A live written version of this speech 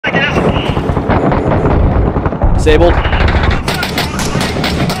Disabled.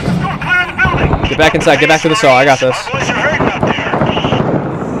 Get back inside. Get back to the saw. I got this.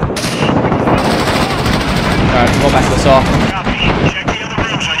 Alright, go back to the saw. Check the other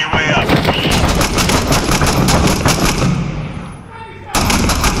rooms on your way up.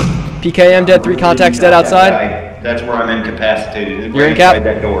 PKM dead. 3 contacts dead outside. That's where I'm incapacitated. You're in cap?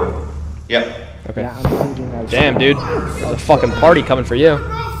 Inside that door. Yep. Okay. Damn, dude. There's a fucking party coming for you.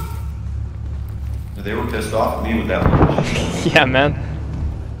 They were pissed off at me with that one. Yeah, man.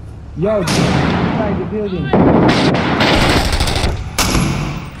 Yo, inside the building. Stop.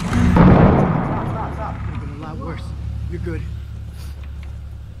 Could have been a lot worse. You're good.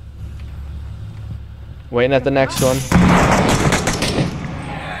 Waiting at the next one.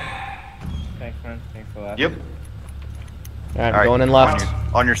 Thanks, man. Thanks for that. Yep. Alright, going in left.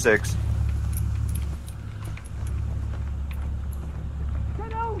 On your 6.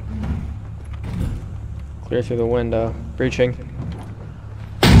 Clear through the window. Breaching.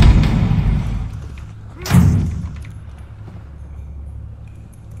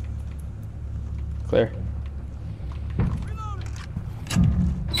 Clear.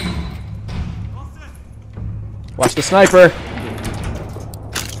 Watch the sniper.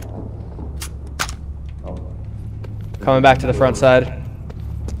 Coming back to the front side.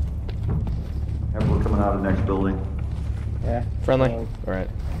 We're coming out of the next building. Yeah. Friendly? Alright.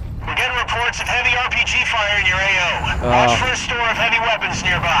 We're getting reports of heavy RPG fire in your AO. Watch for a store of heavy weapons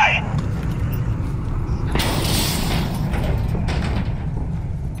nearby.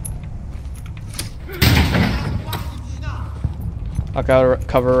 I'll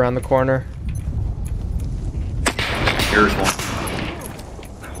cover around the corner. Here's one.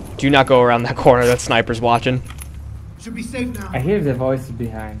 Do not go around that corner. That sniper's watching. Should be safe now. I hear the voices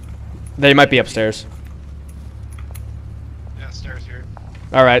behind. They might be upstairs. Yeah, stairs here.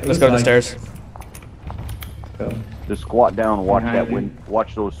 Alright, let's go to the stairs. Just squat down and watch Behind that you.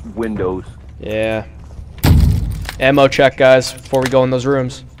 watch those windows. Yeah. Ammo check, guys, before we go in those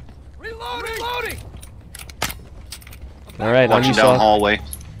rooms. Reloading! Alright, on you, Watching down Saw. hallway.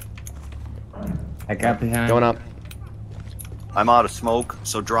 I got behind. Going up. I'm out of smoke,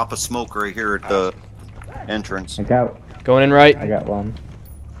 so drop a smoke right here at the entrance. I got Going in right. one.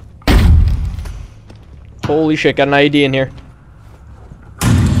 Holy shit, got an IED in here.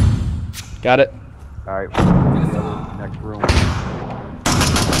 Got it. Alright, next room.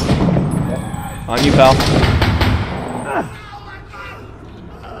 On you, pal.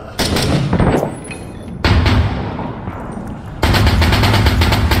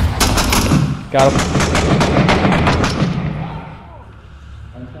 Got him.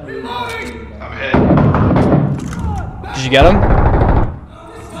 I'm hit. Did you get him?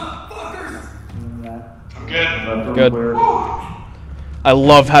 I'm good. Good. I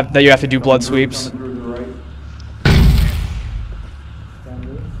love that you have to do blood sweeps.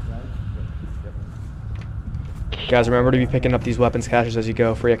 Guys, remember to be picking up these weapons caches as you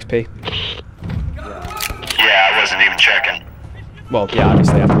go. Free XP. Yeah, I wasn't even checking. Well, yeah,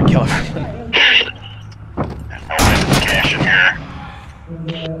 obviously after we kill everyone. No weapons cache in here.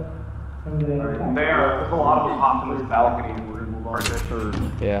 There's a lot of them popped in this balcony. We're gonna move on to the third.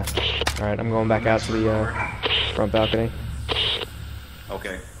 Yeah. Alright, I'm going back out to the front balcony.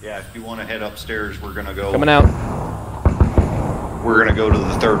 Okay. Yeah, if you want to head upstairs, we're gonna go. Coming out. We're gonna go to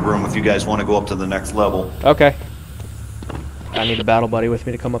the 3rd room if you guys want to go up to the next level. Okay. I need a battle buddy with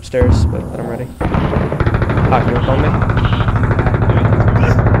me to come upstairs, but I'm ready. Hawk, you wanna call me?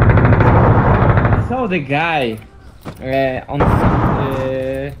 I saw the guy on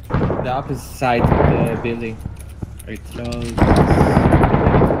the opposite side of the building.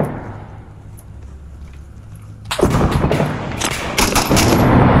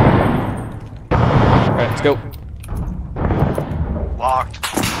 Alright, let's go. Locked.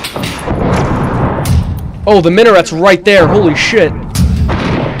 Oh, the minaret's right there. Holy shit.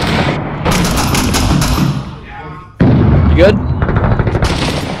 You good?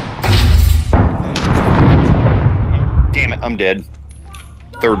 Damn it, I'm dead.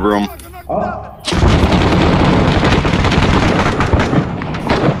 3rd room.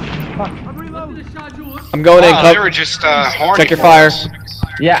 I'm going in. They were just horny. Check your fire.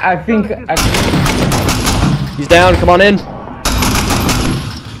 Yeah, I think He's down. Come on in.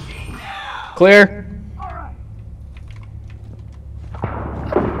 Clear.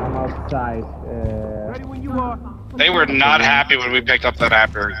 I'm outside. They were not happy when we picked up that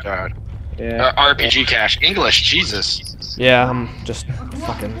after Yeah. RPG cache. English, Jesus. Yeah, I'm just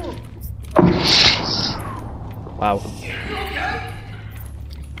fucking. Wow.